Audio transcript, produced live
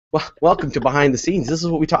Well, welcome to Behind the Scenes. This is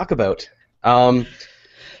what we talk about.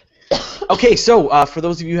 Okay, so for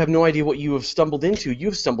those of you who have no idea what you have stumbled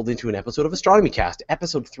into an episode of Astronomy Cast,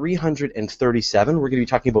 episode 337. We're going to be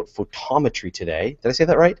talking about photometry today. Did I say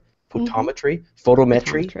that right? Photometry?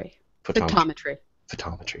 Photometry? Photometry.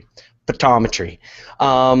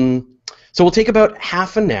 So we'll take about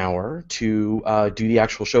half an hour to do the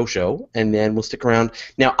actual show, and then we'll stick around.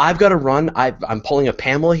 Now, I've got to run. I'm pulling a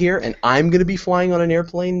Pamela here, and I'm going to be flying on an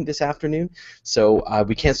airplane this afternoon, so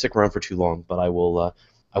we can't stick around for too long, but I will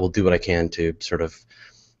do what I can to sort of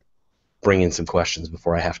bring in some questions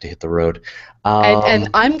before I have to hit the road. And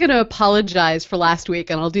I'm going to apologize for last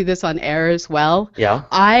week, and I'll do this on air as well. Yeah?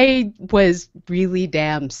 I was really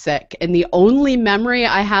damn sick, and the only memory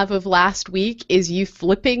I have of last week is you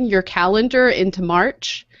flipping your calendar into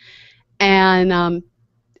March, and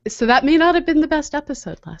so that may not have been the best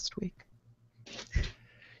episode last week.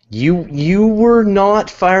 You were not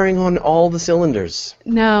firing on all the cylinders.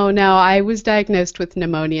 No, I was diagnosed with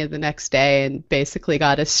pneumonia the next day and basically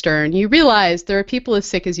got a stern, you realize there are people as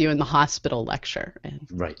sick as you in the hospital lecture. And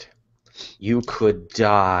right. You could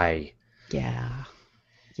die. Yeah.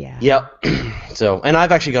 Yep. So, and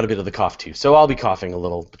I've actually got a bit of the cough too, so I'll be coughing a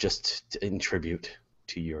little just in tribute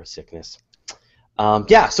to your sickness.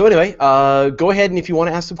 So anyway, go ahead, and if you want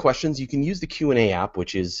to ask some questions, you can use the Q&A app,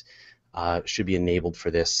 which is should be enabled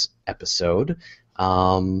for this episode.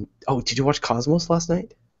 Did you watch Cosmos last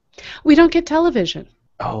night? We don't get television.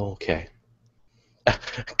 Oh, okay.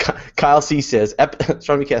 Kyle C. says,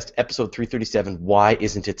 Astronomy Cast episode 337, why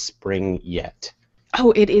isn't it spring yet?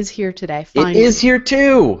 Oh, it is here today, finally. It is here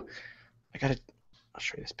too! I'll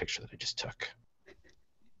show you this picture that I just took.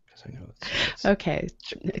 I know it's okay,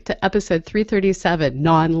 to episode 337,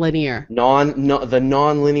 non-linear. The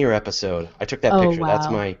non-linear episode. I took that picture.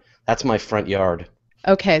 Wow. That's my front yard.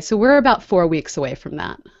 Okay, so we're about 4 weeks away from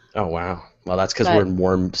that. Oh, wow. Well, that's because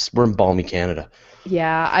we're in balmy Canada.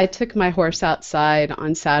 Yeah, I took my horse outside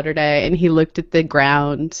on Saturday, and he looked at the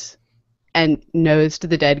ground and nosed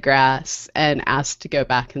the dead grass and asked to go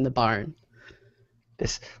back in the barn.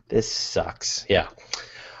 This sucks. Yeah.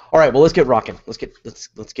 All right. Well, let's get rocking. Let's get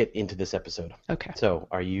into this episode. Okay. So,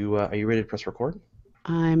 are you ready to press record?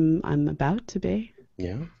 I'm about to be.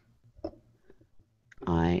 Yeah.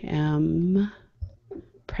 I am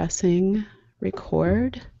pressing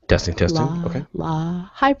record. Testing. Okay.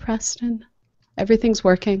 Hi, Preston. Everything's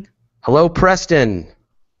working. Hello, Preston.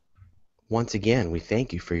 Once again, we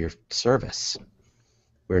thank you for your service.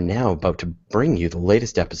 We're now about to bring you the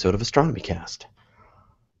latest episode of Astronomy Cast.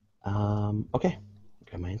 Okay.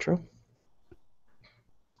 Got my intro.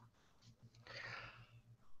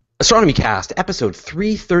 Astronomy Cast, episode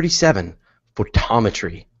 337,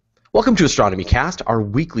 Photometry. Welcome to Astronomy Cast, our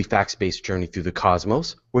weekly facts-based journey through the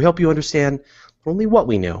cosmos, where we help you understand not only what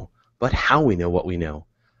we know, but how we know what we know.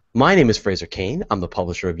 My name is Fraser Cain. I'm the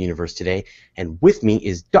publisher of Universe Today, and with me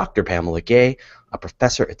is Dr. Pamela Gay, a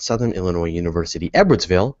professor at Southern Illinois University,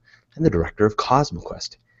 Edwardsville, and the director of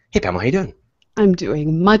CosmoQuest. Hey, Pamela, how you doing? I'm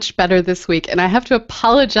doing much better this week, and I have to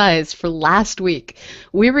apologize for last week.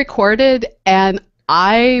 We recorded, and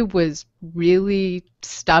I was really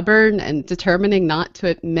stubborn and determining not to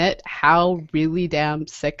admit how really damn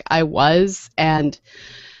sick I was, and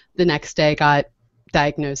the next day got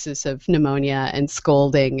diagnosis of pneumonia and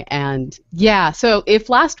scolding, and yeah, so if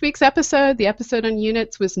last week's episode, the episode on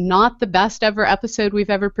units, was not the best ever episode we've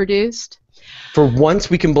ever produced, for once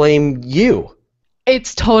we can blame you.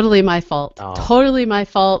 It's totally my fault. Oh. Totally my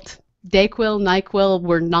fault. Dayquil, NyQuil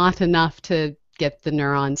were not enough to get the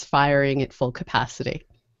neurons firing at full capacity.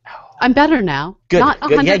 Oh. I'm better now. Good. Not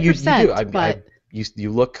 100%. Yeah, you do. But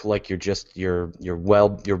you look like you're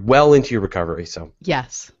well into your recovery. So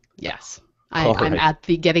yes. All I'm right.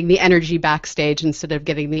 at getting the energy backstage instead of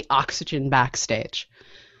getting the oxygen backstage.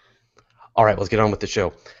 All right, let's get on with the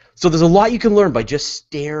show. So there's a lot you can learn by just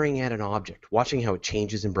staring at an object, watching how it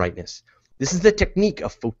changes in brightness. This is the technique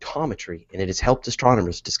of photometry, and it has helped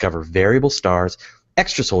astronomers discover variable stars,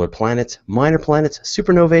 extrasolar planets, minor planets,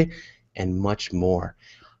 supernovae, and much more.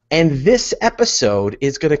 And this episode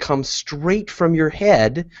is going to come straight from your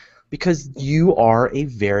head because you are a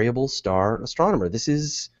variable star astronomer. This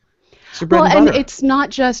is your bread and and butter. it's not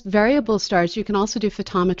just variable stars. You can also do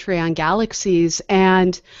photometry on galaxies,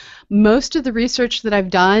 and most of the research that I've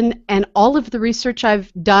done, and all of the research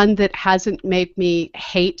I've done that hasn't made me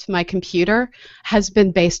hate my computer, has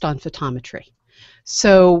been based on photometry.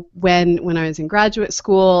 So when I was in graduate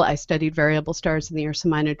school, I studied variable stars in the Ursa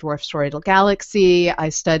Minor dwarf spheroidal galaxy. I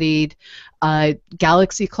studied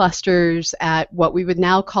galaxy clusters at what we would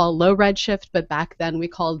now call low redshift, but back then we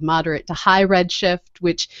called moderate to high redshift,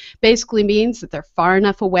 which basically means that they're far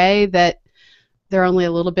enough away that they're only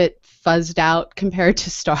a little bit fuzzed out compared to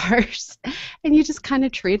stars. And you just kind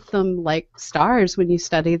of treat them like stars when you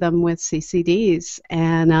study them with CCDs.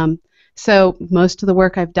 And so most of the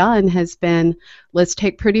work I've done has been, let's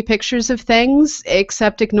take pretty pictures of things,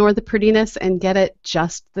 except ignore the prettiness and get at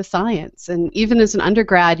just the science. And even as an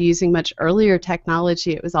undergrad using much earlier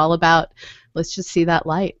technology, it was all about, let's just see that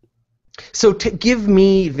light. So give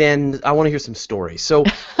me then, I want to hear some stories. So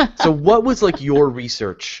what was like your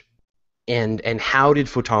research, and how did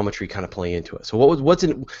photometry kind of play into it? So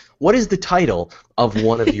what is the title of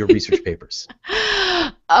one of your research papers?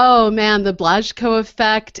 Oh man, the Blazhko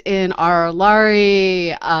effect in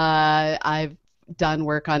Aurolari. I've done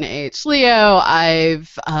work on H. Leo.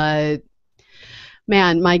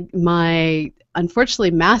 My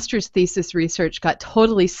unfortunately master's thesis research got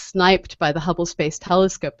totally sniped by the Hubble Space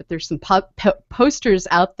Telescope, but there's some posters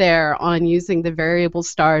out there on using the variable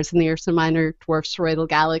stars in the Ursa Minor dwarf spheroidal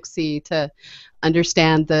galaxy to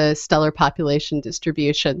understand the stellar population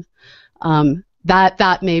distribution.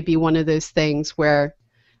 That may be one of those things where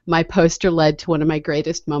my poster led to one of my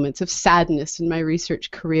greatest moments of sadness in my research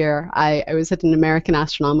career. I was at an American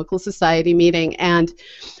Astronomical Society meeting, and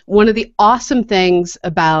one of the awesome things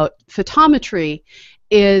about photometry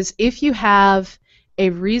is if you have a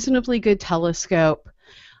reasonably good telescope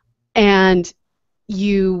and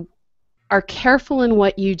you are careful in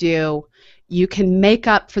what you do, you can make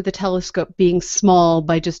up for the telescope being small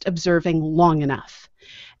by just observing long enough.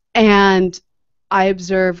 And I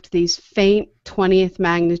observed these faint 20th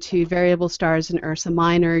magnitude variable stars in Ursa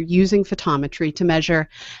Minor using photometry to measure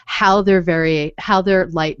how their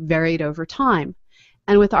light varied over time.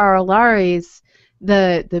 And with Aurolaris,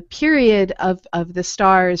 the period of the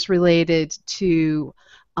stars related to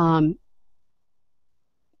to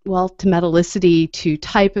metallicity, to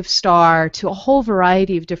type of star, to a whole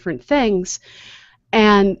variety of different things.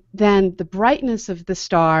 And then the brightness of the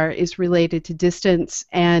star is related to distance,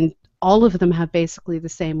 and all of them have basically the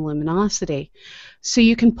same luminosity. So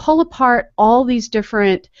you can pull apart all these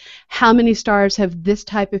different, how many stars have this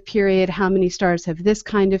type of period, how many stars have this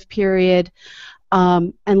kind of period,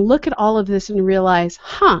 and look at all of this and realize,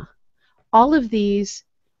 all of these,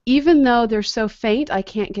 even though they're so faint I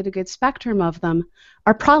can't get a good spectrum of them,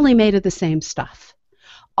 are probably made of the same stuff.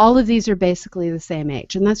 All of these are basically the same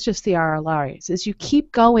age, and that's just the Aurolaris. As you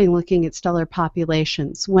keep going looking at stellar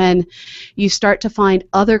populations, when you start to find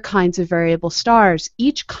other kinds of variable stars,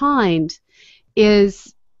 each kind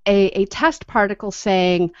is a test particle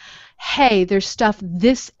saying, hey, there's stuff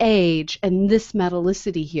this age and this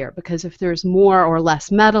metallicity here, because if there's more or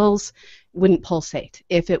less metals, wouldn't pulsate.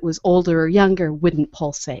 If it was older or younger, wouldn't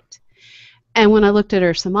pulsate. And when I looked at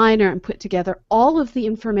Ursa Minor and put together all of the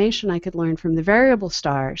information I could learn from the variable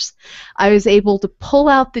stars, I was able to pull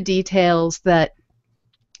out the details that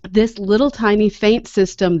this little tiny faint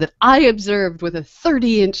system that I observed with a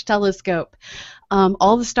 30-inch telescope,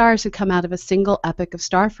 all the stars had come out of a single epoch of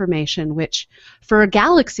star formation, which for a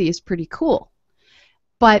galaxy is pretty cool.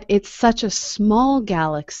 But it's such a small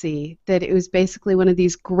galaxy that it was basically one of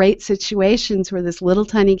these great situations where this little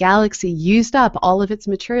tiny galaxy used up all of its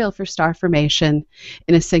material for star formation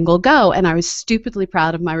in a single go. And I was stupidly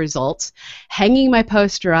proud of my results, hanging my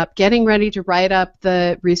poster up, getting ready to write up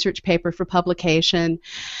the research paper for publication.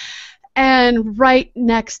 And right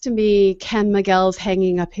next to me, Ken Miguel's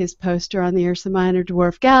hanging up his poster on the Ursa Minor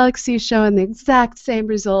dwarf galaxy, showing the exact same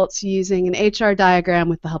results using an HR diagram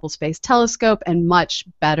with the Hubble Space Telescope and much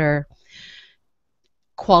better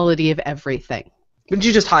quality of everything. Didn't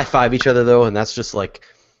you just high-five each other, though, and that's just like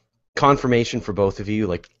confirmation for both of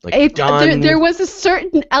you? Done? There was a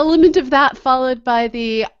certain element of that followed by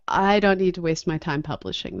the, I don't need to waste my time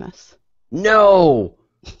publishing this. No!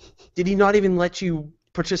 Did he not even let you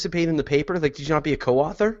participate in the paper? Like, did you not be a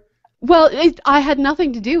co-author? Well, I had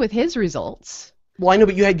nothing to do with his results. Well, I know,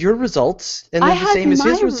 but you had your results, and they're the same as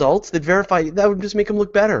his results that verify. That would just make him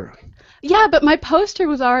look better. Yeah, but my poster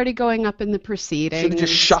was already going up in the proceedings. Should have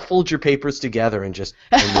just shuffled your papers together and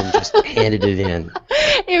then just handed it in.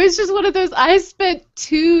 It was just one of those, I spent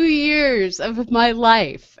 2 years of my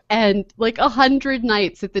life and like 100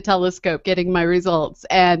 nights at the telescope getting my results,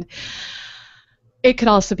 and it could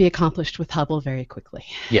also be accomplished with Hubble very quickly.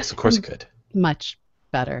 Yes, of course it could. Much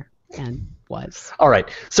better, and was. All right,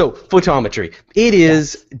 so photometry. It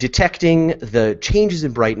is detecting the changes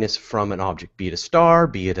in brightness from an object, be it a star,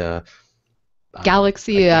 be it a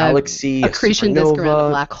Galaxy, galaxy, a accretion disk around a supernova.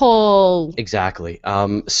 black hole. Exactly.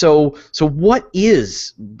 So what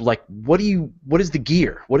is like what is the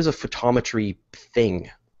gear? What is a photometry thing?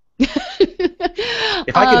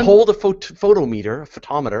 If I could um, hold a photometer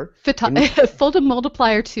in,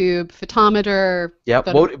 photomultiplier tube, photometer, yeah,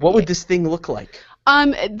 photo, what would this thing look like?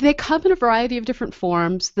 they come in a variety of different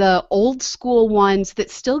forms. The old school ones that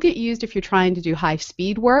still get used if you're trying to do high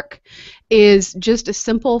speed work is just a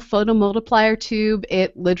simple photomultiplier tube.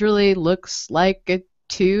 It literally looks like a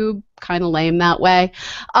tube, kind of lame that way.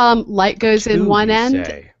 Light A goes in tube, one you end.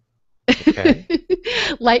 say? Okay.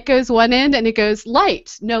 Light goes one end and it goes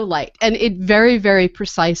light, no light. And it very, very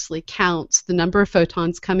precisely counts the number of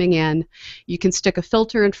photons coming in. You can stick a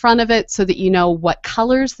filter in front of it so that you know what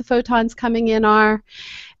colors the photons coming in are.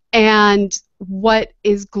 And what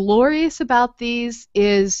is glorious about these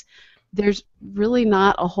is there's really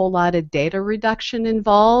not a whole lot of data reduction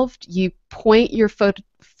involved. You point your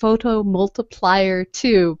photo multiplier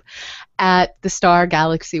tube at the star,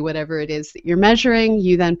 galaxy, whatever it is that you're measuring.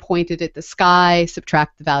 You then point it at the sky,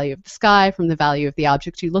 subtract the value of the sky from the value of the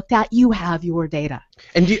object you looked at. You have your data.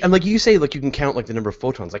 And like you say, like you can count like the number of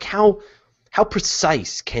photons. Like how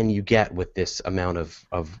precise can you get with this amount of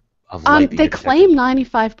light that They you're claim detecting?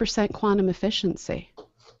 95% quantum efficiency.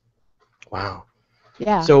 Wow.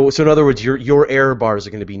 Yeah. So in other words, your error bars are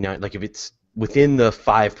going to be like if it's within the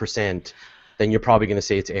 5%, then you're probably going to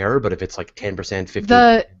say it's error. But if it's like 10%, 15%,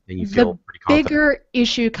 The then you feel the pretty confident. bigger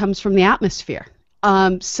issue comes from the atmosphere.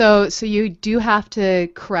 So you do have to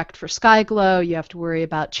correct for sky glow. You have to worry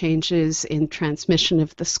about changes in transmission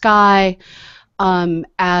of the sky.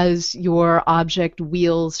 As your object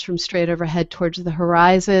wheels from straight overhead towards the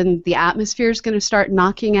horizon, the atmosphere is going to start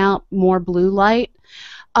knocking out more blue light.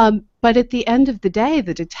 But at the end of the day,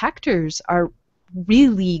 the detectors are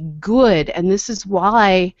really good, and this is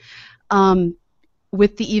why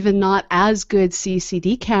with the even not as good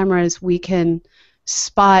CCD cameras, we can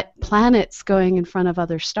spot planets going in front of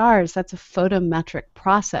other stars. That's a photometric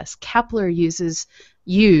process. Kepler used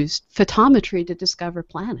photometry to discover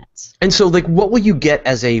planets. And so, like, what will you get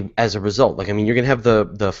as a result? Like, I mean, you're gonna have the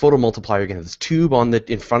photomultiplier. You're gonna have this tube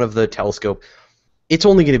in front of the telescope. It's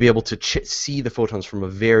only going to be able to see the photons from a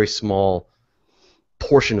very small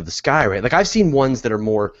portion of the sky, right? Like I've seen ones that are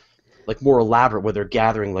more elaborate, where they're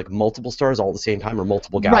gathering like multiple stars all at the same time or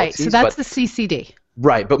multiple Right, so galaxies. that's But the CCD.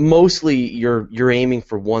 right, but mostly you're aiming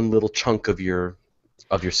for one little chunk of your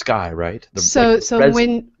sky, right? So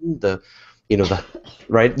when The the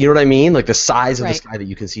right, you know what I mean? Like the size of the right. sky that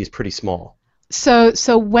you can see is pretty small.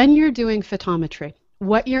 So when you're doing photometry,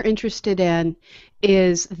 what you're interested in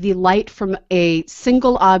is the light from a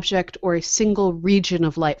single object or a single region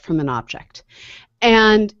of light from an object.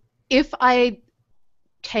 And if I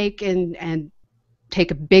take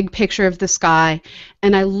a big picture of the sky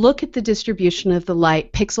and I look at the distribution of the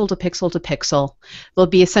light pixel to pixel to pixel, there'll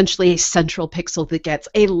be essentially a central pixel that gets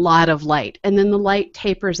a lot of light, and then the light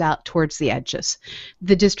tapers out towards the edges.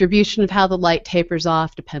 The distribution of how the light tapers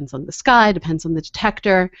off depends on the sky, depends on the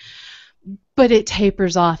detector, but it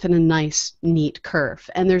tapers off in a nice, neat curve.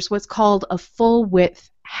 And there's what's called a full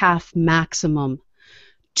width half maximum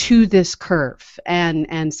to this curve.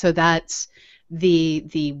 And so that's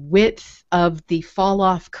the width of the fall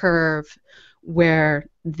off curve where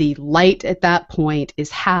the light at that point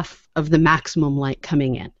is half of the maximum light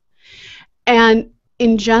coming in. And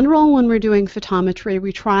in general, when we're doing photometry,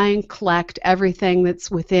 we try and collect everything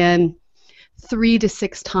that's within 3 to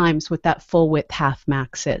 6 times what that full width half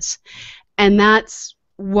max is. And that's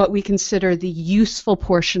what we consider the useful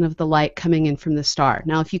portion of the light coming in from the star.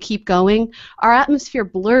 Now, if you keep going, our atmosphere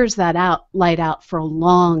blurs that light out for a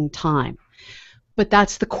long time. But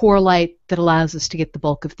that's the core light that allows us to get the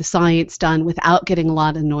bulk of the science done without getting a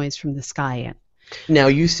lot of noise from the sky in. Now,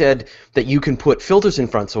 you said that you can put filters in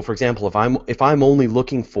front. So, for example, if I'm only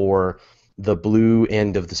looking for the blue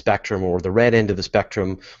end of the spectrum or the red end of the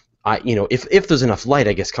spectrum, if there's enough light,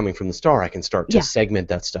 I guess, coming from the star, I can start to segment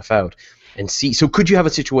that stuff out and see. So, could you have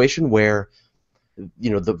a situation where,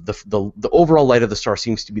 the overall light of the star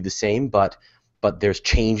seems to be the same, but there's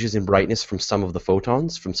changes in brightness from some of the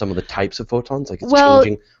photons, from some of the types of photons, like it's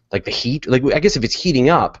changing, like the heat. Like I guess if it's heating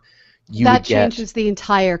up, that changes the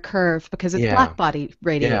entire curve because it's black body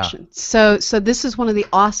radiation. So this is one of the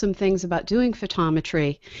awesome things about doing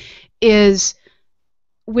photometry is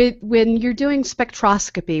when you're doing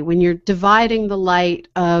spectroscopy, when you're dividing the light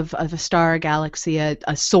of a star, a galaxy, a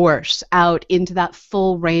source out into that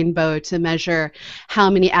full rainbow to measure how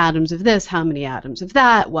many atoms of this, how many atoms of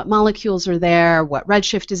that, what molecules are there, what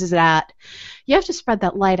redshift is it at, you have to spread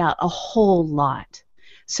that light out a whole lot.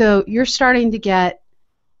 So you're starting to get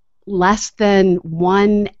less than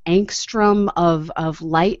 1 angstrom of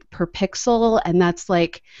light per pixel, and that's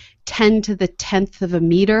like 10 to the 10th of a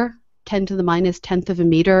meter, 10 to the minus 10th of a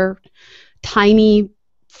meter, tiny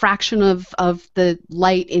fraction of the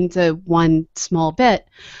light into one small bit.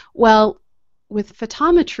 Well, with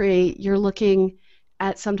photometry, you're looking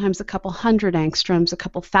at sometimes a couple hundred angstroms, a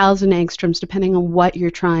couple thousand angstroms, depending on what you're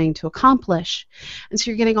trying to accomplish. And so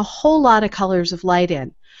you're getting a whole lot of colors of light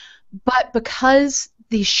in. But because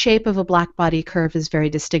the shape of a black body curve is very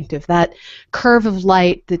distinctive, that curve of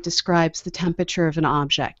light that describes the temperature of an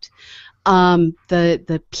object,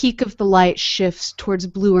 the peak of the light shifts towards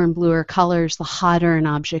bluer and bluer colors the hotter an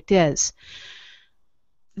object is.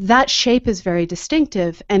 That shape is very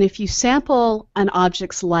distinctive, and if you sample an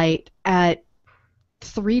object's light at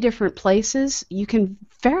 3 different places, you can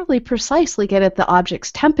fairly precisely get at the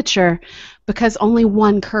object's temperature because only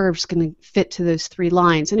one curve is going to fit to those 3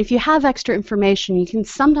 lines. And if you have extra information, you can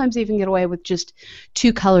sometimes even get away with just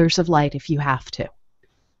 2 colors of light if you have to.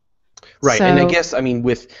 Right, So, and I guess, I mean,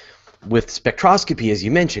 with spectroscopy, as you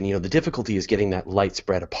mentioned, the difficulty is getting that light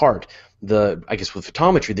spread apart. I guess with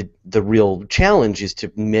photometry, the real challenge is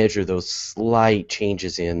to measure those slight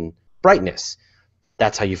changes in brightness.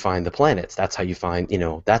 That's how you find the planets. That's how you find,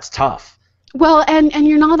 that's tough. well, and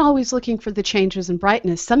you're not always looking for the changes in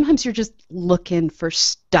brightness. Sometimes you're just looking for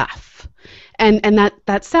stuff. And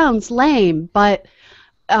that sounds lame, but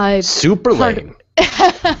Super lame.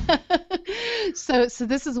 so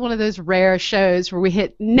this is one of those rare shows where we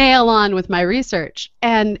hit nail on with my research.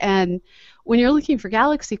 And when you're looking for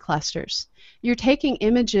galaxy clusters, you're taking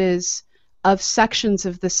images of sections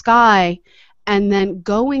of the sky and then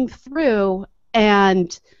going through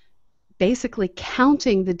and basically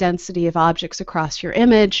counting the density of objects across your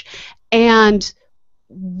image and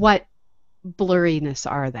what blurriness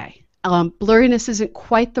are they. Blurriness isn't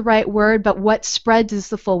quite the right word, but what spread does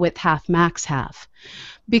the full width half max have?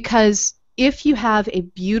 Because if you have a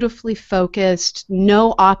beautifully focused,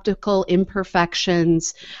 no optical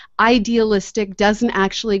imperfections, idealistic, doesn't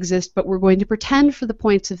actually exist, but we're going to pretend for the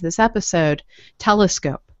points of this episode,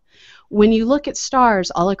 telescope. When you look at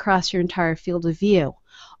stars all across your entire field of view,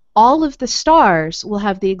 all of the stars will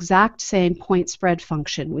have the exact same point spread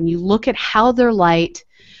function. When you look at how their light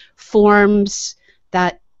forms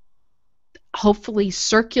that hopefully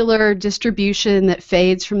circular distribution that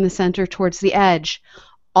fades from the center towards the edge,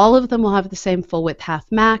 all of them will have the same full width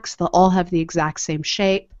half max. They'll all have the exact same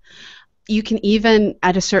shape. You can even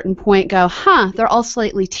at a certain point go, they're all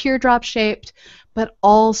slightly teardrop shaped, but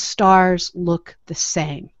all stars look the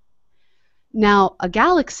same. Now, a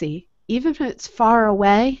galaxy, even if it's far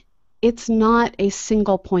away, it's not a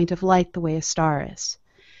single point of light the way a star is.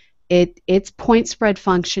 Its point spread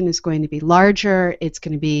function is going to be larger. It's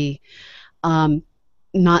going to be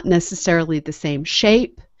not necessarily the same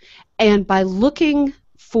shape. And by looking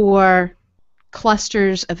for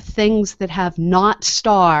clusters of things that have not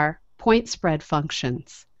star point spread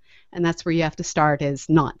functions, and that's where you have to start, is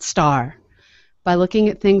not star. By looking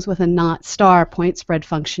at things with a not star point spread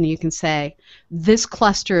function, you can say, this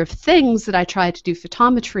cluster of things that I tried to do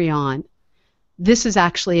photometry on, this is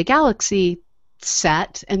actually a galaxy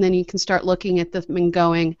set, and then you can start looking at them and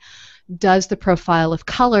going, does the profile of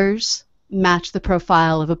colors match the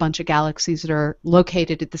profile of a bunch of galaxies that are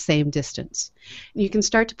located at the same distance? And you can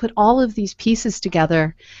start to put all of these pieces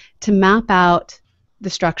together to map out the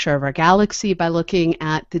structure of our galaxy by looking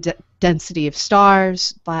at the density of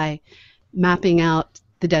stars, by mapping out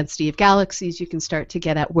the density of galaxies. You can start to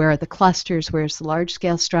get at where are the clusters, where's the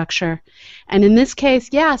large-scale structure. And in this case,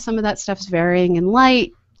 yeah, some of that stuff's varying in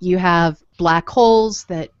light. You have black holes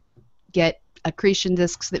that get accretion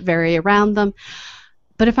disks that vary around them.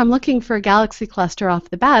 But if I'm looking for a galaxy cluster off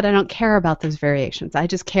the bat, I don't care about those variations. I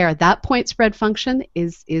just care that point spread function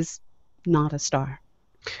is not a star.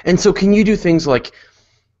 And so can you do things like,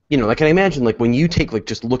 like I imagine, like when you take, like,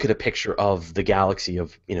 just look at a picture of the galaxy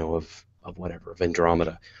of of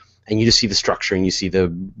Andromeda, and you just see the structure and you see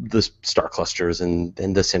the star clusters and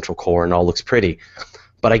the central core and all looks pretty.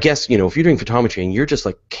 But I guess, if you're doing photometry and you're just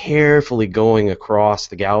like carefully going across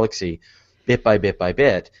the galaxy bit by bit by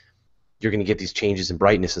bit, you're going to get these changes in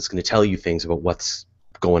brightness that's going to tell you things about what's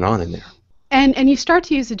going on in there. And you start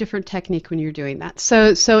to use a different technique when you're doing that.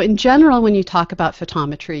 So in general, when you talk about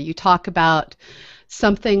photometry, you talk about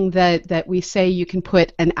something that we say you can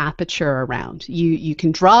put an aperture around. You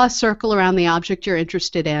can draw a circle around the object you're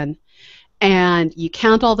interested in, and you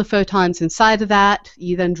count all the photons inside of that.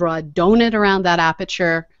 You then draw a donut around that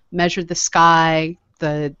aperture, measure the sky,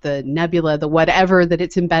 the nebula, the whatever that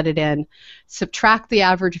it's embedded in, subtract the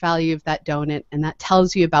average value of that donut, and that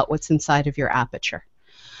tells you about what's inside of your aperture.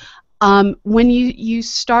 When you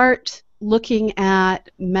start looking at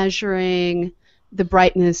measuring the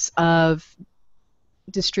brightness of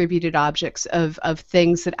distributed objects, of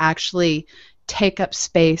things that actually take up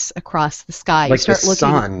space across the sky, you Like the start looking.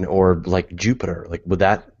 sun or like Jupiter, like would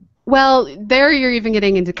that? Well, there you're even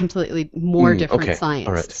getting into completely more different Okay, all science.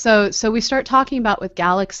 right. So we start talking about with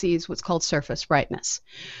galaxies what's called surface brightness,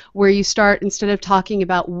 where you start, instead of talking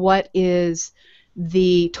about what is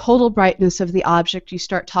the total brightness of the object, you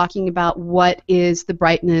start talking about what is the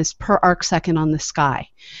brightness per arc second on the sky.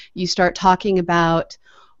 You start talking about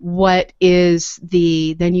what is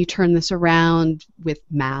the, then you turn this around with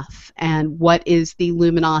math, and what is the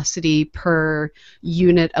luminosity per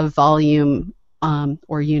unit of volume,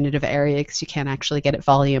 or unit of area, because you can't actually get at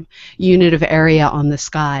volume, unit of area on the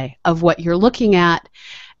sky of what you're looking at.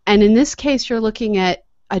 And in this case, you're looking at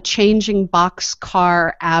a changing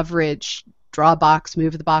boxcar average. Draw a box,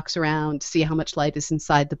 move the box around, see how much light is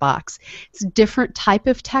inside the box. It's a different type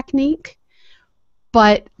of technique,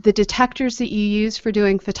 but the detectors that you use for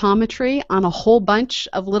doing photometry on a whole bunch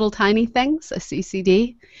of little tiny things, a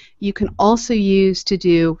CCD, you can also use to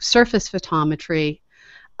do surface photometry,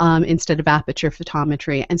 instead of aperture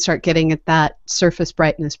photometry, and start getting at that surface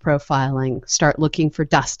brightness profiling, start looking for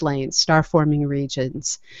dust lanes, star-forming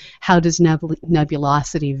regions. How does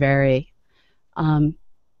nebulosity vary? Um,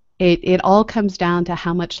 it all comes down to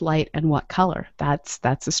how much light and what color. That's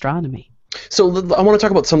astronomy. So I want to talk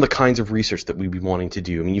about some of the kinds of research that we'd be wanting to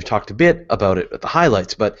do. I mean, you've talked a bit about it at the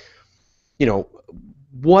highlights, but you know,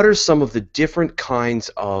 what are some of the different kinds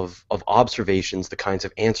of observations, the kinds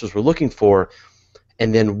of answers we're looking for,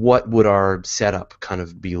 and then what would our setup kind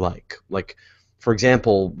of be like? Like, for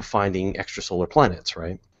example, finding extrasolar planets,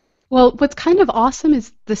 right? Well, what's kind of awesome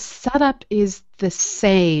is the setup is the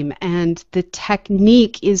same and the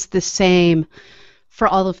technique is the same for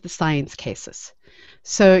all of the science cases.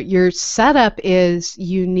 So your setup is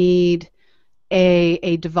you need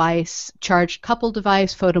a device, charged couple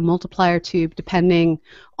device, photomultiplier tube, depending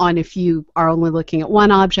on if you are only looking at one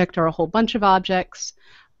object or a whole bunch of objects.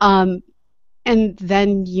 And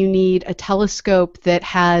then you need a telescope that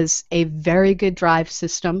has a very good drive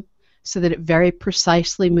system so that it very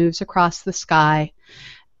precisely moves across the sky,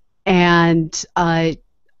 and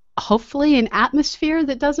hopefully an atmosphere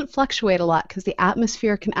that doesn't fluctuate a lot, because the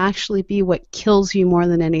atmosphere can actually be what kills you more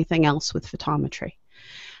than anything else with photometry.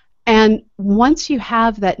 And once you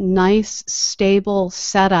have that nice, stable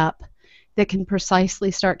setup that can precisely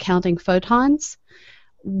start counting photons,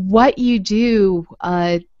 what you do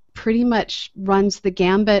pretty much runs the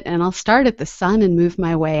gambit, and I'll start at the sun and move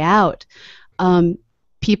my way out.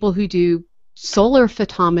 People who do solar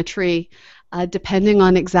photometry, depending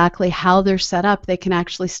on exactly how they're set up, they can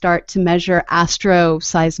actually start to measure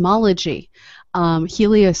astroseismology,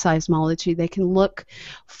 helioseismology. They can look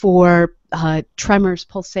for tremors,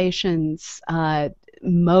 pulsations,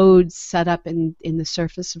 modes set up in the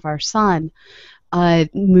surface of our sun.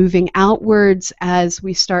 Moving outwards as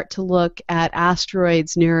we start to look at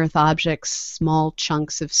asteroids, near-Earth objects, small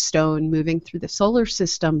chunks of stone moving through the solar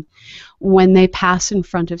system. When they pass in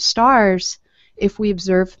front of stars, if we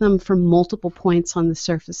observe them from multiple points on the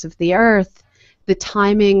surface of the Earth, the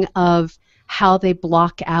timing of how they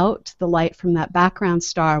block out the light from that background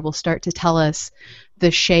star will start to tell us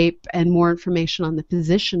the shape and more information on the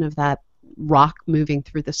position of that rock moving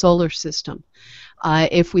through the solar system.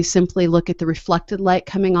 If we simply look at the reflected light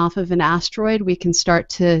coming off of an asteroid, we can start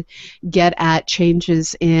to get at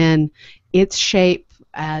changes in its shape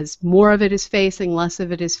as more of it is facing, less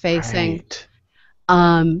of it is facing.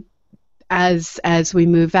 Right. As we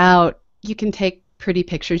move out, you can take pretty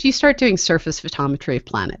pictures. You start doing surface photometry of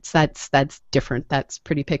planets. That's different. That's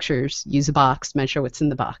pretty pictures. Use a box, measure what's in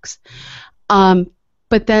the box.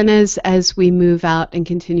 But then as we move out and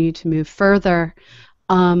continue to move further,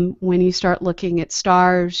 when you start looking at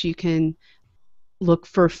stars, you can look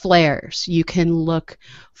for flares. You can look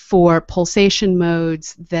for pulsation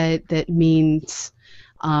modes that means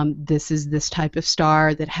this is this type of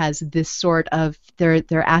star that has this sort of,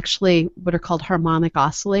 they're actually what are called harmonic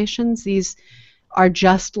oscillations. These are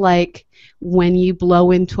just like when you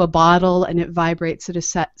blow into a bottle and it vibrates at a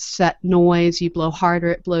set noise, you blow harder,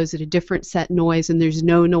 it blows at a different set noise, and there's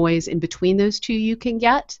no noise in between those two you can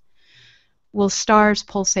get. Well, stars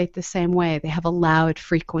pulsate the same way. They have loud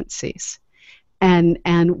frequencies. And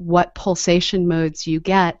what pulsation modes you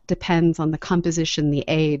get depends on the composition, the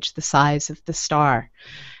age, the size of the star.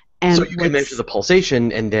 And so you can measure the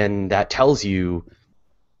pulsation, and then that tells you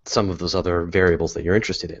some of those other variables that you're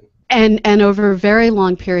interested in. And over very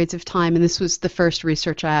long periods of time, and this was the first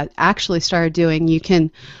research I actually started doing, you can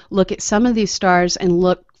look at some of these stars and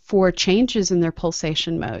look for changes in their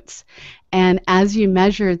pulsation modes. And as you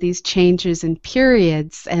measure these changes in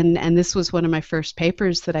periods, and this was one of my first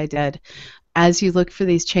papers that I did, as you look for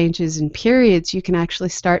these changes in periods, you can actually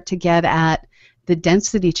start to get at the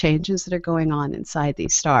density changes that are going on inside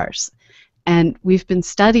these stars. And we've been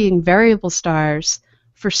studying variable stars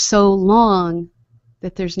for so long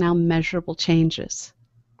that there's now measurable changes.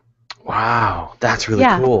 Wow, that's really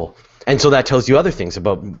Yeah. cool. And so that tells you other things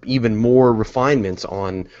about even more refinements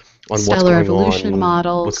on Stellar evolution what's going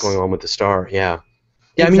models. on with the star. Yeah.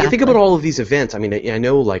 Yeah, I mean, you think about Exactly. all of these events. I mean, I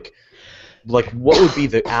know like what would be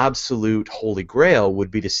the absolute holy grail would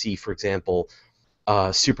be to see, for example, a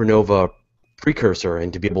supernova precursor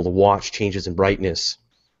and to be able to watch changes in brightness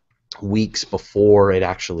weeks before it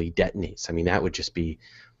actually detonates. I mean, that would just be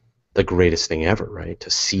the greatest thing ever, right? To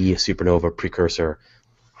see a supernova precursor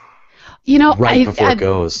You know, right before it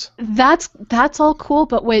goes. that's all cool,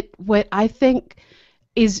 but what I think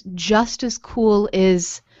is just as cool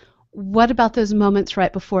is what about those moments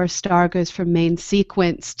right before a star goes from main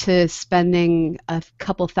sequence to spending a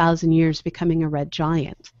couple thousand years becoming a red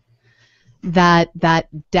giant? That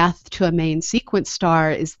death to a main sequence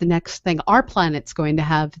star is the next thing our planet's going to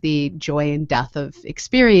have the joy and death of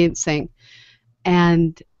experiencing.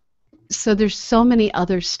 And so there's so many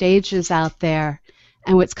other stages out there.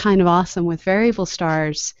 And what's kind of awesome with variable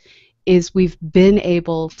stars is we've been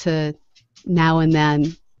able to now and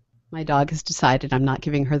then. My dog has decided I'm not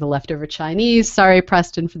giving her the leftover Chinese. Sorry,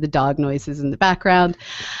 Preston, for the dog noises in the background.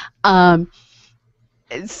 Um,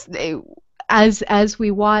 it's, as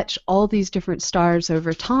we watch all these different stars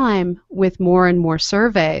over time with more and more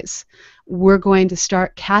surveys, we're going to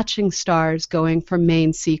start catching stars going from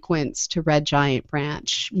main sequence to red giant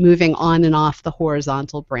branch, moving on and off the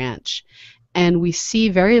horizontal branch. And we see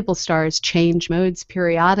variable stars change modes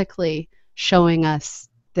periodically, showing us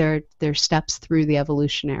their steps through the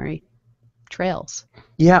evolutionary trails.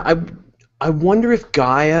 Yeah, I wonder if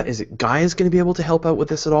Gaia's going to be able to help out with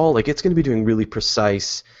this at all? Like, it's going to be doing really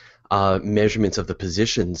precise measurements of the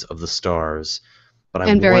positions of the stars, but I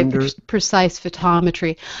And very wonder. precise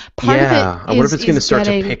photometry. Part of it Yeah, I wonder if it's going to is start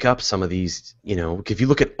to getting. pick up some of these. If you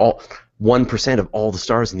look at all 1% of all the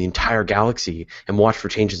stars in the entire galaxy and watch for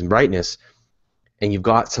changes in brightness, and you've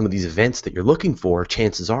got some of these events that you're looking for,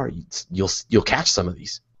 chances are you'll catch some of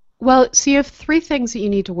these. Well, so you have three things that you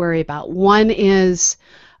need to worry about. One is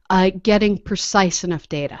getting precise enough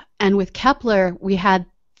data. And with Kepler, we had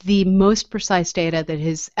the most precise data that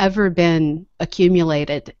has ever been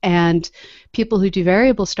accumulated. And people who do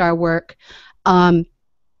variable star work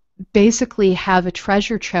basically have a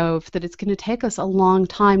treasure trove that it's going to take us a long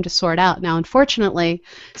time to sort out. Now, unfortunately,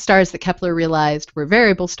 stars that Kepler realized were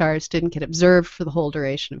variable stars didn't get observed for the whole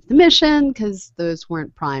duration of the mission because those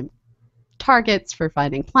weren't prime targets for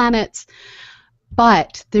finding planets.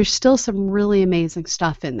 But there's still some really amazing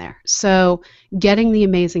stuff in there. So getting the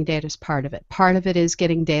amazing data is part of it. Part of it is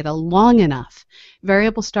getting data long enough.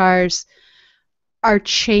 Variable stars are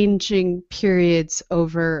changing periods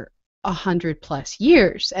over 100+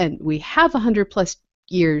 years, and we have 100+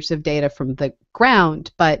 years of data from the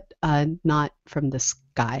ground, but not from the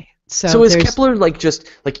sky. So is Kepler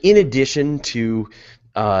in addition to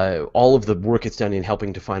all of the work it's done in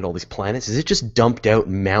helping to find all these planets, is it just dumped out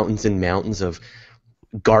mountains and mountains of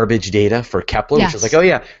garbage data for Kepler, Yes. which is like, oh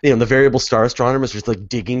yeah, the variable star astronomers are just like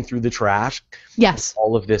digging through the trash. Yes.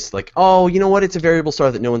 All of this, like, oh, you know what? It's a variable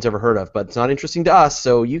star that no one's ever heard of, but it's not interesting to us,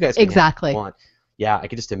 so you guys can Exactly. have what you want. Yeah, I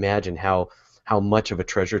can just imagine how much of a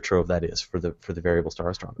treasure trove that is for the variable star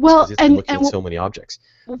astronomers. Well, because it's looking at so many objects.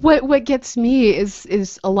 What gets me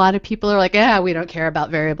is a lot of people are like, yeah, we don't care about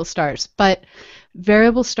variable stars, but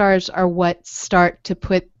variable stars are what start to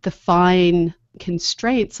put the fine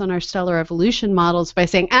constraints on our stellar evolution models by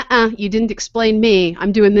saying, you didn't explain me.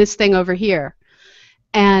 I'm doing this thing over here.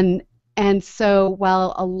 And so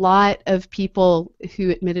while a lot of people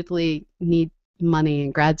who admittedly need money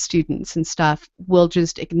and grad students and stuff will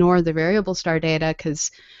just ignore the variable star data because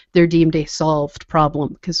they're deemed a solved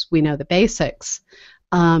problem because we know the basics,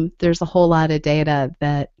 there's a whole lot of data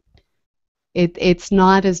that it's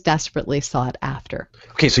not as desperately sought after.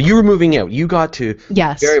 Okay, so you were moving out. You got to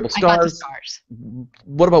variable stars. I got to stars.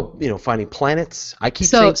 What about finding planets? I keep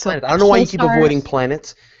So saying planets. I don't know why you keep pulsars. avoiding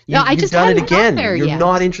planets. No, I You've just done it hadn't got again. there You're yet.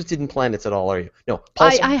 not interested in planets at all, are you? No,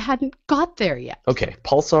 pulsars. I hadn't got there yet. Okay,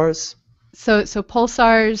 pulsars. So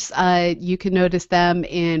pulsars, you can notice them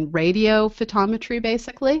in radio photometry,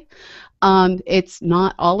 basically. It's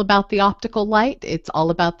not all about the optical light. It's all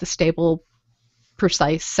about the stable,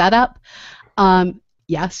 precise setup.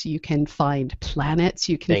 Yes, you can find planets.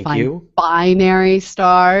 You can find binary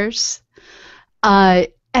stars.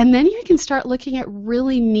 And then you can start looking at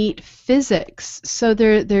really neat physics. So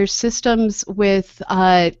there's systems with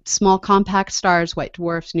small compact stars, white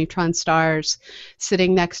dwarfs, neutron stars,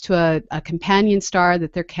 sitting next to a companion star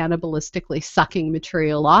that they're cannibalistically sucking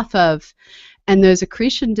material off of. And those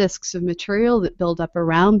accretion disks of material that build up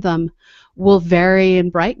around them will vary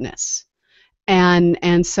in brightness.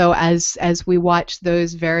 And so as we watch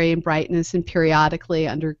those vary in brightness and periodically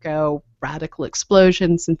undergo radical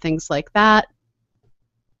explosions and things like that,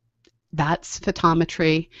 that's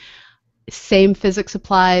photometry. Same physics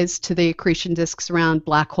applies to the accretion disks around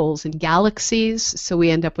black holes and galaxies. So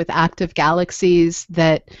we end up with active galaxies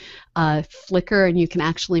that flicker, and you can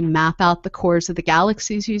actually map out the cores of the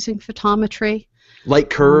galaxies using photometry. Light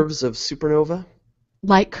curves of supernova?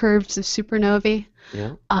 Light curves of supernovae.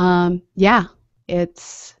 Yeah. Yeah,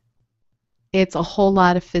 it's a whole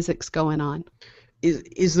lot of physics going on.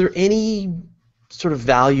 Is there any sort of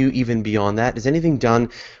value even beyond that? Is anything done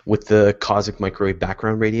with the cosmic microwave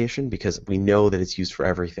background radiation? Because we know that it's used for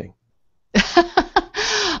everything.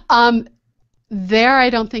 There, I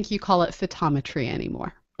don't think you call it photometry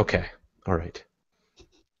anymore. Okay, all right.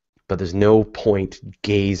 But there's no point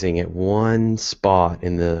gazing at one spot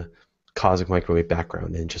in the cosmic microwave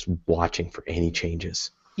background and just watching for any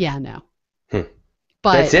changes. Yeah, no. But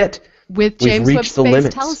But that's it. with We've James Webb reached the Space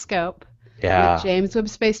limits. Telescope, Yeah. with James Webb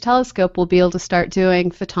Space Telescope, we'll be able to start doing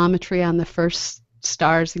photometry on the first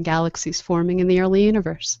stars and galaxies forming in the early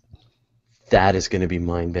universe. That is going to be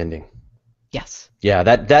mind-bending. Yes. Yeah,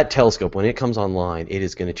 that telescope, when it comes online, it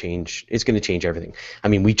is going to change. It's going to change everything. I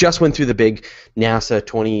mean, we just went through the big NASA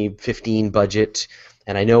 2015 budget,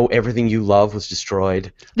 and I know everything you love was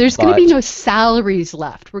destroyed. There's going to be no salaries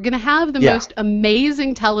left. We're going to have the most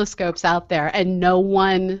amazing telescopes out there and no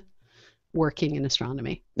one working in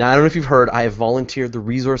astronomy. Now, I don't know if you've heard, I have volunteered the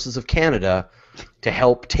resources of Canada to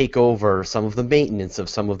help take over some of the maintenance of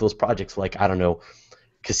some of those projects, like, I don't know,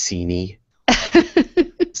 Cassini,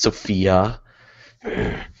 Sophia.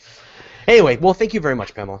 Anyway, well, thank you very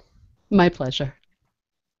much, Pamela. My pleasure.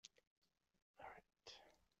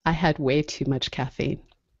 I had way too much caffeine.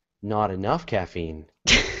 Not enough caffeine.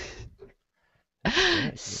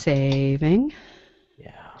 Saving.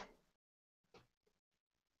 Yeah.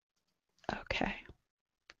 Okay.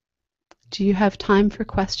 Do you have time for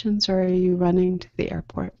questions, or are you running to the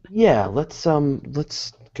airport? Yeah, let's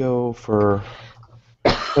go for,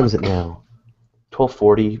 what is it now?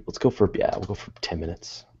 12:40. Let's go for, we'll go for 10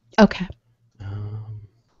 minutes. Okay.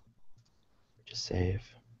 Just save.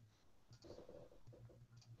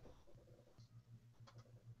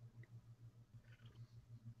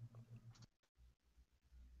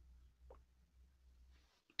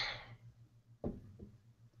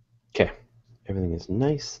 Okay, everything is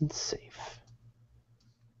nice and safe.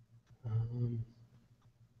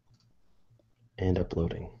 And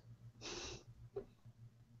uploading.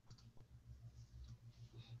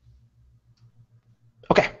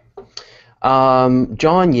 Okay. John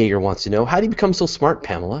Yeager wants to know, how do you become so smart,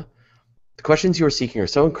 Pamela? The questions you are seeking are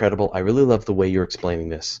so incredible. I really love the way you're explaining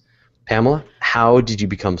this. Pamela, how did you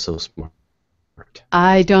become so smart?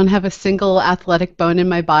 I don't have a single athletic bone in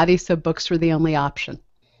my body, so books were the only option.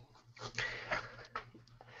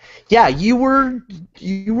 Yeah, you were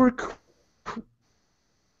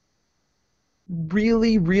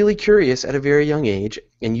really, really curious at a very young age,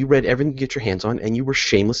 and you read everything you get your hands on, and you were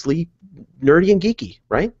shamelessly nerdy and geeky,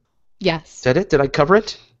 right? Yes. Is that it? Did I cover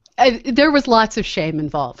it? There was lots of shame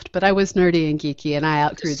involved, but I was nerdy and geeky, and I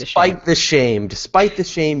outgrew the shame. Despite the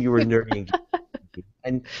shame, you were nerdy and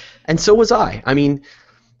geeky. And so was I. I mean,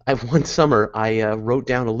 one summer, I wrote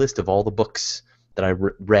down a list of all the books that I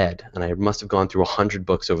read, and I must have gone through 100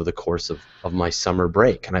 books over the course of my summer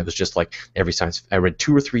break. And I was just like, I read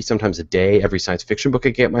 2 or 3 sometimes a day, every science fiction book I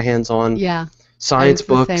could get my hands on. Yeah. Science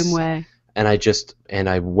books. The same way. And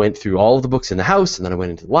I went through all of the books in the house, and then I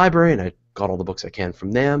went into the library, and I got all the books I can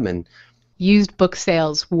from them. And used book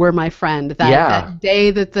sales were my friend. That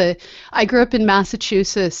day that I grew up in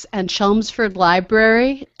Massachusetts, and Chelmsford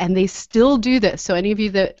Library, and they still do this. So any of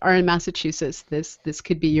you that are in Massachusetts, this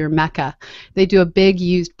could be your mecca. They do a big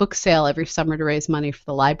used book sale every summer to raise money for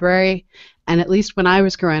the library. And at least when I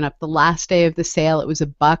was growing up, the last day of the sale, it was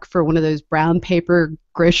 $1 for one of those brown paper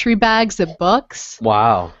grocery bags of books.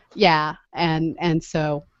 Wow. Yeah, and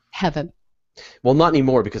so heaven. Well, not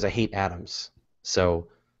anymore, because I hate atoms. So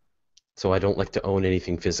I don't like to own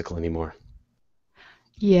anything physical anymore.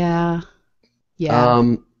 Yeah.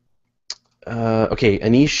 Okay,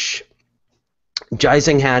 Anish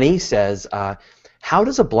Jaisinghani says, how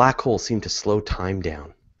does a black hole seem to slow time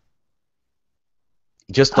down?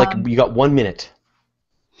 Just like you got 1 minute.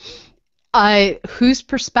 Whose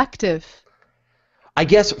perspective? I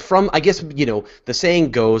guess the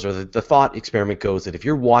saying goes, or the thought experiment goes, that if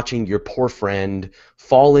you're watching your poor friend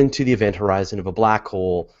fall into the event horizon of a black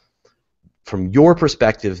hole, from your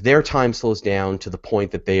perspective, their time slows down to the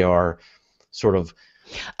point that they are sort of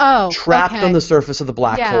Oh, trapped on okay. the surface of the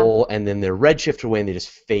black Yeah. hole, and then they're redshifted away and they just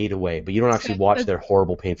fade away. But you don't So actually watch the their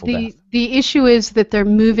horrible, painful death. the issue is that they're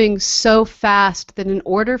moving so fast that in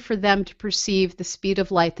order for them to perceive the speed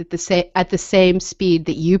of light at the same speed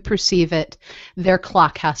that you perceive it, their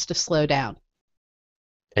clock has to slow down.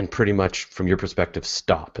 And pretty much, from your perspective,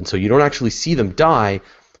 stop. And so you don't actually see them die.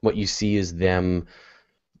 What you see is them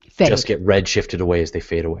just get redshifted away as they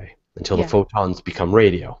fade away until the photons become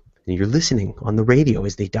radio. And you're listening on the radio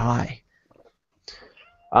as they die.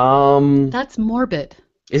 That's morbid.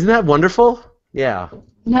 Isn't that wonderful? Yeah.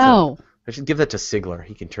 No. I should give that to Sigler.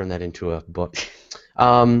 He can turn that into a book.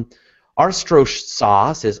 Arstro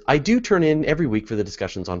Saw says, I do turn in every week for the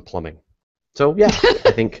discussions on plumbing. So yeah,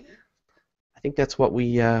 I think that's what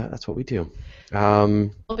we do.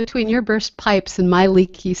 Well, between your burst pipes and my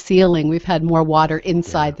leaky ceiling, we've had more water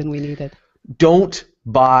inside than we needed. Don't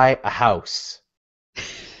buy a house.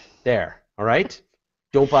 There, all right?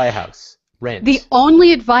 Don't buy a house. Rent. The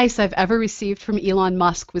only advice I've ever received from Elon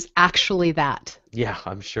Musk was actually that. Yeah,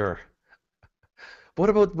 I'm sure.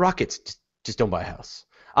 What about rockets? Just don't buy a house.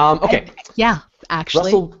 Okay. Yeah,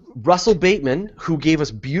 actually. Russell Bateman, who gave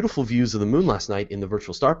us beautiful views of the moon last night in the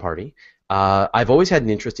virtual star party. I've always had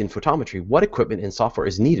an interest in photometry. What equipment and software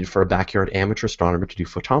is needed for a backyard amateur astronomer to do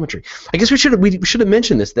photometry? I guess we should have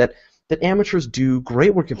mentioned this, that amateurs do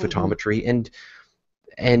great work in photometry,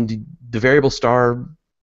 and the variable star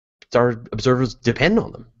observers depend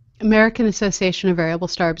on them. American Association of Variable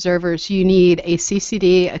Star Observers, you need a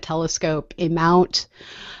CCD, a telescope, a mount,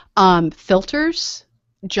 filters.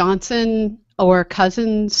 Johnson or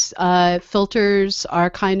Cousins filters are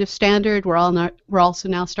kind of standard. We're also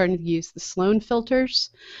now starting to use the Sloan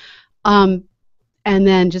filters. And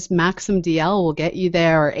then just Maxim DL will get you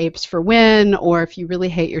there, or Apes for Win, or if you really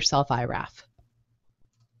hate yourself, IRAF.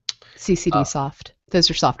 CCD Soft. Those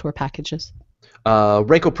are software packages.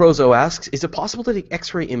 Reiko Prozo asks, is it possible to take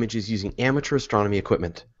X-ray images using amateur astronomy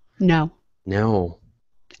equipment? No.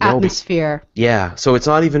 Atmosphere. Yeah, so it's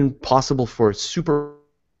not even possible for super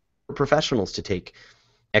professionals to take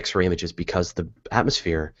X-ray images because the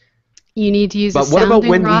atmosphere. You need to use a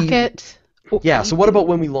sounding rocket. So what about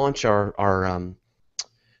when we launch our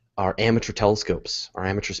amateur telescopes, our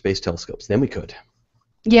amateur space telescopes? Then we could.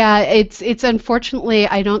 Yeah, it's unfortunately,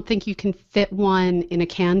 I don't think you can fit one in a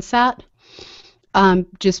CanSat,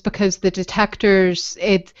 just because the detectors,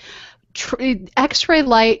 X-ray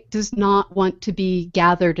light does not want to be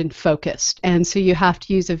gathered and focused, and so you have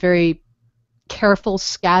to use a very careful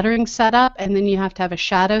scattering setup, and then you have to have a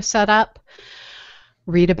shadow setup.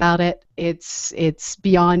 Read about it. It's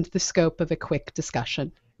beyond the scope of a quick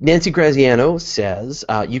discussion. Nancy Graziano says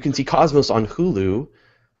you can see Cosmos on Hulu,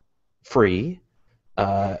 free,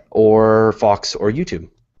 or Fox or YouTube.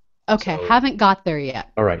 Okay, so, haven't got there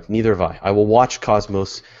yet. All right, neither have I. I will watch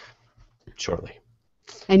Cosmos shortly.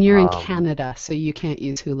 And you're in Canada, so you can't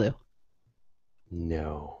use Hulu.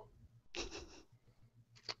 No.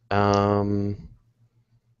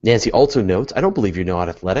 Nancy also notes, I don't believe you're not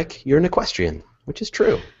athletic. You're an equestrian, which is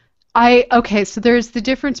true. Okay, so there's the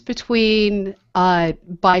difference between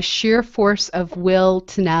by sheer force of will,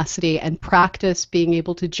 tenacity, and practice being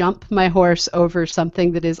able to jump my horse over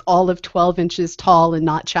something that is all of 12 inches tall and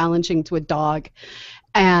not challenging to a dog,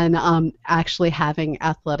 and actually having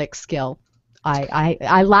athletic skill.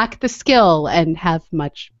 I lack the skill and have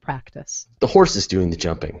much practice. The horse is doing the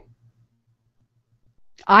jumping.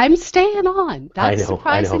 I'm staying on. That's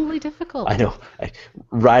surprisingly difficult. I know.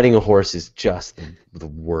 Riding a horse is just the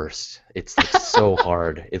worst. It's like so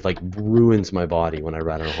hard. It like ruins my body when I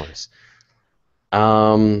ride on a horse.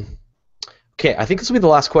 Okay, I think this will be the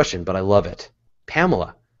last question, but I love it.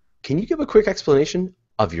 Pamela, can you give a quick explanation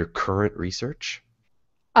of your current research?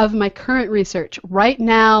 Of my current research. Right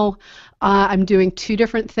now, I'm doing two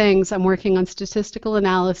different things. I'm working on statistical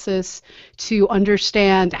analysis to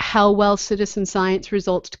understand how well citizen science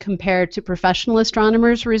results compare to professional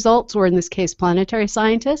astronomers' results, or in this case, planetary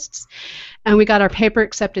scientists. And we got our paper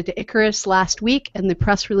accepted to Icarus last week, and the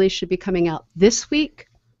press release should be coming out this week.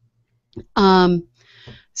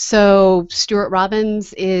 So Stuart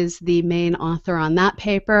Robbins is the main author on that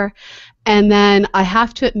paper. And then I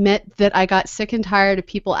have to admit that I got sick and tired of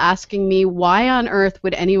people asking me, why on earth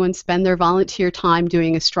would anyone spend their volunteer time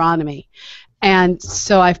doing astronomy? And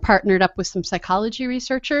so I've partnered up with some psychology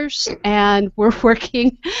researchers, and we're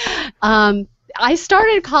working I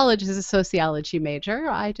started college as a sociology major.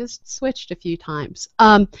 I just switched a few times.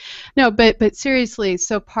 No, but seriously,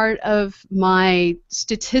 so part of my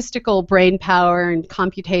statistical brain power and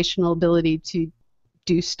computational ability to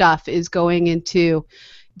do stuff is going into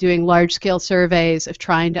doing large-scale surveys of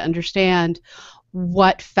trying to understand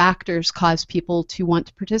what factors cause people to want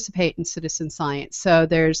to participate in citizen science. So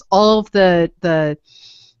there's all of the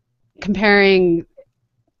comparing.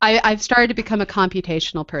 I've started to become a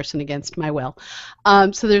computational person against my will.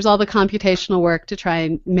 So there's all the computational work to try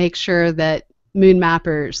and make sure that Moon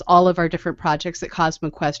Mappers, all of our different projects at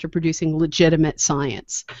CosmoQuest are producing legitimate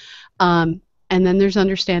science. And then there's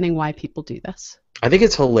understanding why people do this. I think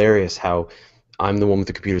it's hilarious how I'm the one with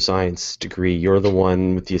the computer science degree, you're the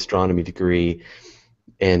one with the astronomy degree,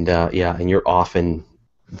 and and you're often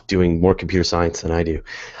doing more computer science than I do.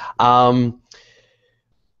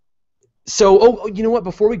 So, you know what?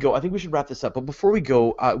 Before we go, I think we should wrap this up. But before we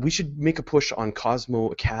go, we should make a push on Cosmo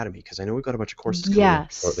Academy, because I know we've got a bunch of courses coming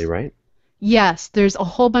up shortly, right? Yes, there's a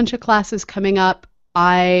whole bunch of classes coming up.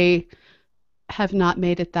 I have not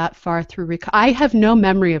made it that far through. I have no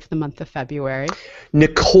memory of the month of February.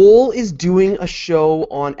 Nicole is doing a show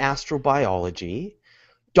on astrobiology.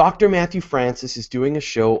 Dr. Matthew Francis is doing a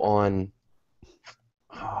show on,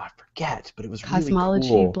 I forget, but it was cosmology,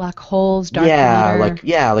 really cool. Black holes, dark matter.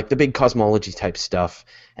 Like the big cosmology type stuff.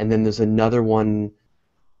 And then there's another one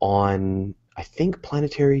on, I think,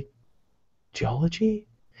 planetary geology.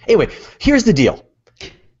 Anyway, here's the deal.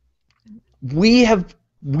 We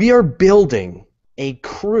are building a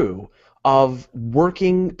crew of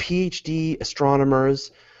working PhD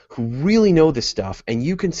astronomers who really know this stuff, and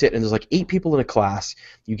you can sit, and there's like 8 people in a class.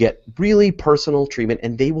 You get really personal treatment,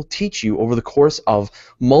 and they will teach you over the course of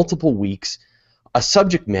multiple weeks a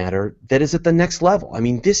subject matter that is at the next level. I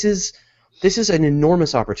mean, this is an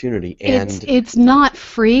enormous opportunity, and it's not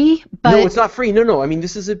free. But no, it's not free. No. I mean,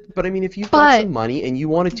 this is a. But I mean, if you've got some money and you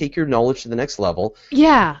want to take your knowledge to the next level,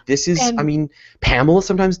 this is. I mean, Pamela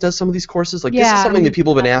sometimes does some of these courses. Like, this is something that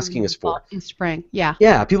people have been asking us for in spring. Yeah,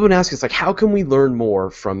 people have been asking us, like, how can we learn more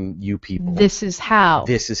from you people? This is how.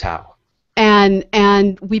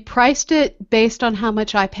 And we priced it based on how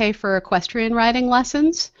much I pay for equestrian riding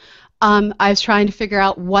lessons. I was trying to figure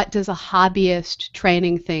out, what does a hobbyist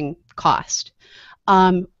training thing cost?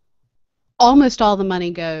 Almost all the money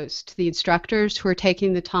goes to the instructors who are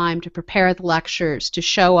taking the time to prepare the lectures, to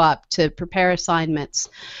show up, to prepare assignments.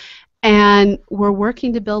 And we're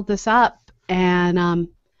working to build this up. And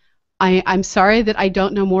I'm sorry that I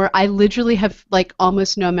don't know more. I literally have like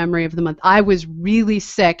almost no memory of the month. I was really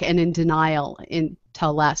sick and in denial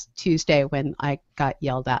until last Tuesday when I got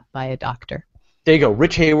yelled at by a doctor. There you go.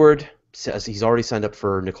 Rich Hayward says he's already signed up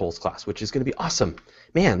for Nicole's class, which is going to be awesome.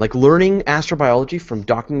 Man, like learning astrobiology from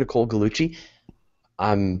Dr. Nicole Gallucci,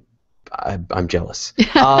 I'm jealous.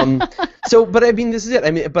 But I mean, this is it.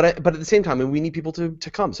 I mean, but at the same time, we need people to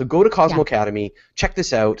come. So go to Cosmo Academy, check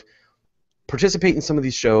this out, participate in some of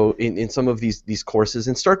these in some of these courses,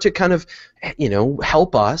 and start to kind of,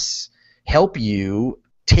 help you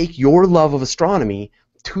take your love of astronomy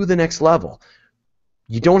to the next level.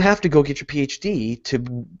 You don't have to go get your PhD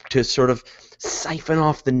to sort of siphon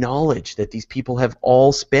off the knowledge that these people have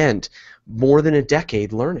all spent more than a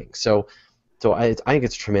decade learning. So I think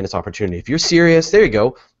it's a tremendous opportunity. If you're serious, there you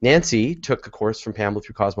go. Nancy took the course from Pamela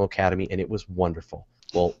through Cosmo Academy, and it was wonderful.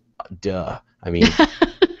 Well, duh. I mean,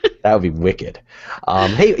 that would be wicked.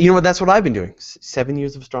 Hey, you know what? That's what I've been doing. 7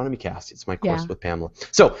 years of Astronomy Cast. It's my course with Pamela.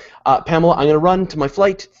 So, Pamela, I'm going to run to my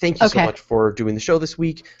flight. Thank you so much for doing the show this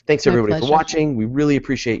week. Thanks, everybody, for watching. We really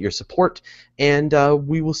appreciate your support, and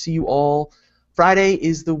we will see you all. Friday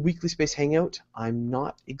is the weekly Space Hangout. I'm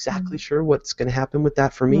not exactly sure what's going to happen with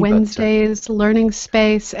that for me. Wednesday is Learning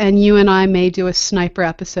Space, and you and I may do a sniper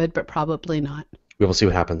episode, but probably not. We will see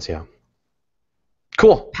what happens,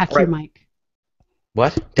 Cool. Pack your mic.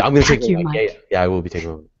 What? I'm going to take your mic. Yeah, I will be taking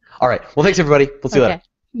my mic. All right. Well, thanks, everybody. We'll see you later.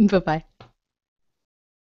 Bye-bye.